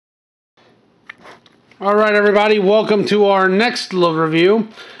Alright everybody, welcome to our next review.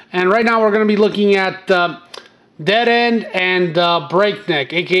 And right now we're going to be looking at Dead End and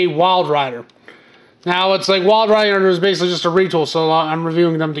Breakneck, aka Wild Rider. Now it's like Wild Rider is basically just a retool, so I'm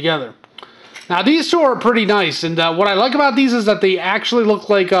reviewing them together. Now these two are pretty nice, and what I like about these is that they actually look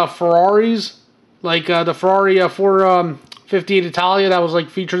like Ferraris. Like the Ferrari 458 Italia that was like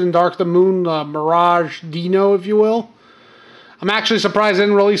featured in Dark of the Moon, Mirage Dino, if you will. I'm actually surprised they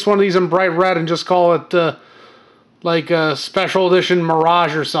didn't release one of these in bright red and just call it like a special edition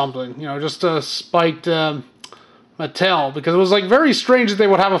Mirage or something. You know, just to spite Mattel, because it was like very strange that they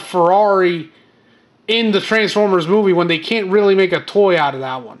would have a Ferrari in the Transformers movie when they can't really make a toy out of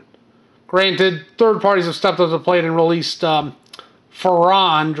that one. Granted, third parties have stepped up to the plate and released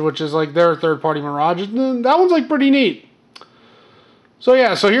Ferrange, which is like their third-party Mirage. And that one's like pretty neat. So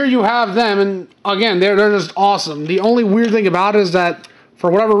yeah, so here you have them, and again, they're just awesome. The only weird thing about it is that, for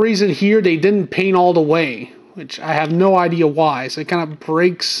whatever reason here, they didn't paint all the way, which I have no idea why. So it kind of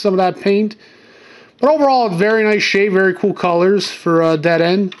breaks some of that paint. But overall, very nice shape, very cool colors for Dead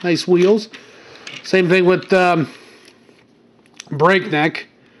End. Nice wheels. Same thing with Breakneck.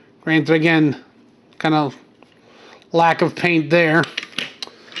 Granted, again, kind of lack of paint there.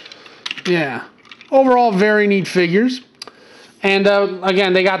 Yeah. Overall, very neat figures. And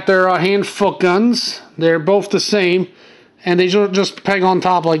again, they got their hand-foot guns. They're both the same. And they just peg on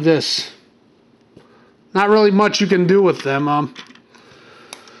top like this. Not really much you can do with them.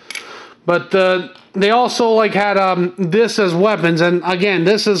 But they also like had this as weapons. And again,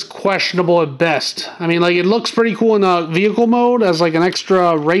 this is questionable at best. I mean, like, it looks pretty cool in vehicle mode as like an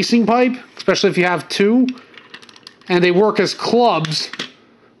extra racing pipe. Especially if you have two. And they work as clubs.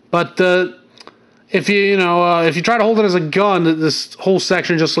 But if you try to hold it as a gun, this whole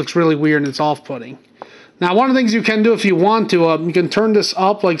section just looks really weird and it's off-putting. Now, one of the things you can do if you want to, you can turn this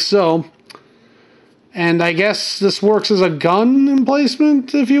up like so. And I guess this works as a gun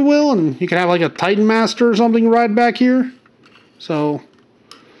emplacement, if you will. And you can have like a Titan Master or something right back here. So,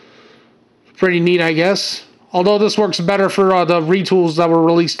 pretty neat, I guess. Although this works better for the retools that were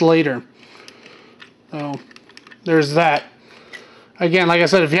released later. So, there's that. Again, like I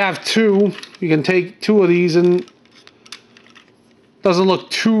said, if you have two, you can take two of these and it doesn't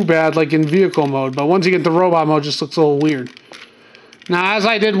look too bad like in vehicle mode. But once you get the robot mode, it just looks a little weird. Now, as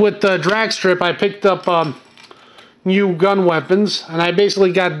I did with the drag strip, I picked up new gun weapons. And I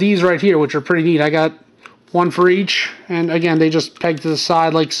basically got these right here, which are pretty neat. I got one for each. And again, they just peg to the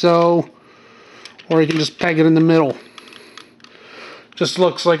side like so. Or you can just peg it in the middle. Just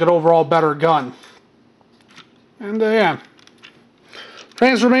looks like an overall better gun. And yeah.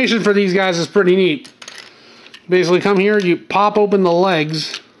 Transformation for these guys is pretty neat. Basically come here, you pop open the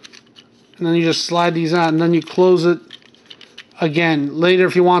legs, and then you just slide these out, and then you close it again. Later,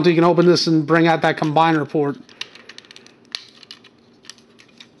 if you want to, you can open this and bring out that combiner port.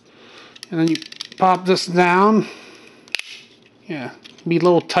 And then you pop this down. Yeah, be a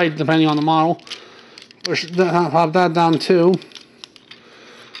little tight depending on the model. Pop that down too.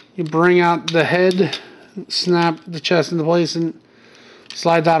 You bring out the head, snap the chest into place, and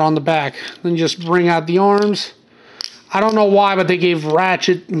slide that on the back. Then you just bring out the arms. I don't know why, but they gave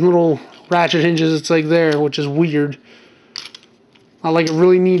little ratchet hinges. It's like there, which is weird. Not like it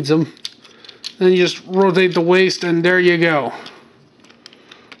really needs them. Then you just rotate the waist, and there you go.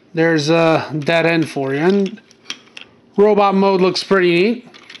 There's Dead End for you. And robot mode looks pretty neat.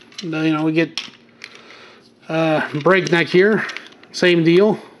 We get Breakneck here. Same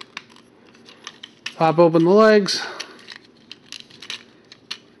deal. Pop open the legs.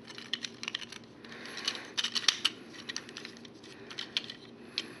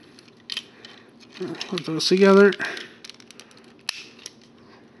 Put those together.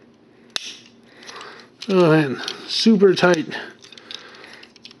 Oh man, super tight.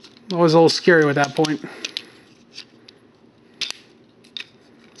 Always a little scary at that point.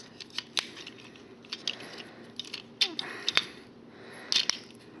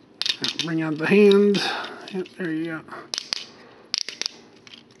 Bring out the hand. Yep, there you go.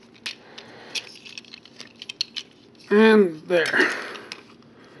 And there.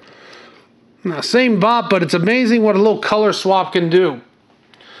 Now, same bot, but it's amazing what a little color swap can do.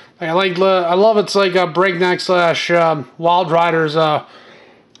 I love it's like a Breakneck slash Wild Rider's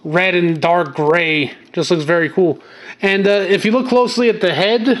red and dark gray. Just looks very cool. And if you look closely at the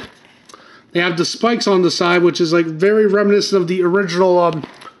head, they have the spikes on the side, which is like very reminiscent of the original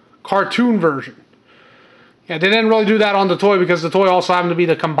cartoon version. Yeah, they didn't really do that on the toy because the toy also happened to be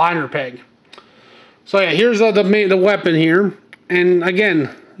the combiner peg. So yeah, here's the weapon here. And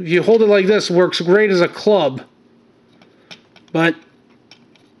again, if you hold it like this, it works great as a club. But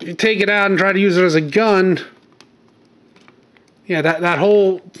you take it out and try to use it as a gun, yeah, that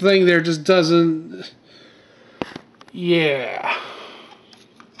whole thing there just doesn't... Yeah.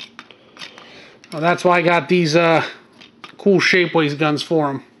 Well, that's why I got these cool Shapeways guns for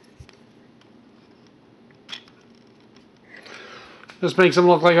them. This makes them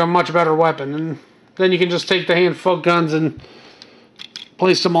look like a much better weapon. And then you can just take the hand-fuck guns and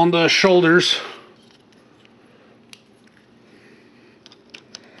place them on the shoulders.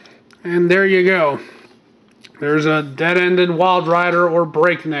 And there you go. There's a Dead-Ended, Wild Rider, or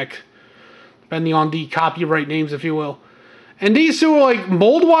Breakneck, depending on the copyright names, if you will. And these two are, like,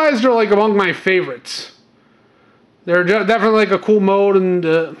 mold-wise, they're, like, among my favorites. They're definitely, like, a cool mode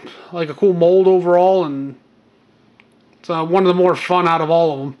and, like, a cool mold overall, and it's one of the more fun out of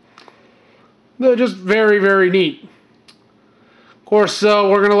all of them. They're just very, very neat. Of course,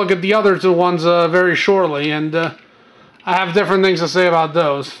 we're going to look at the other two ones very shortly, and I have different things to say about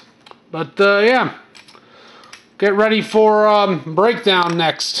those. But, yeah. Get ready for breakdown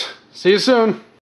next. See you soon.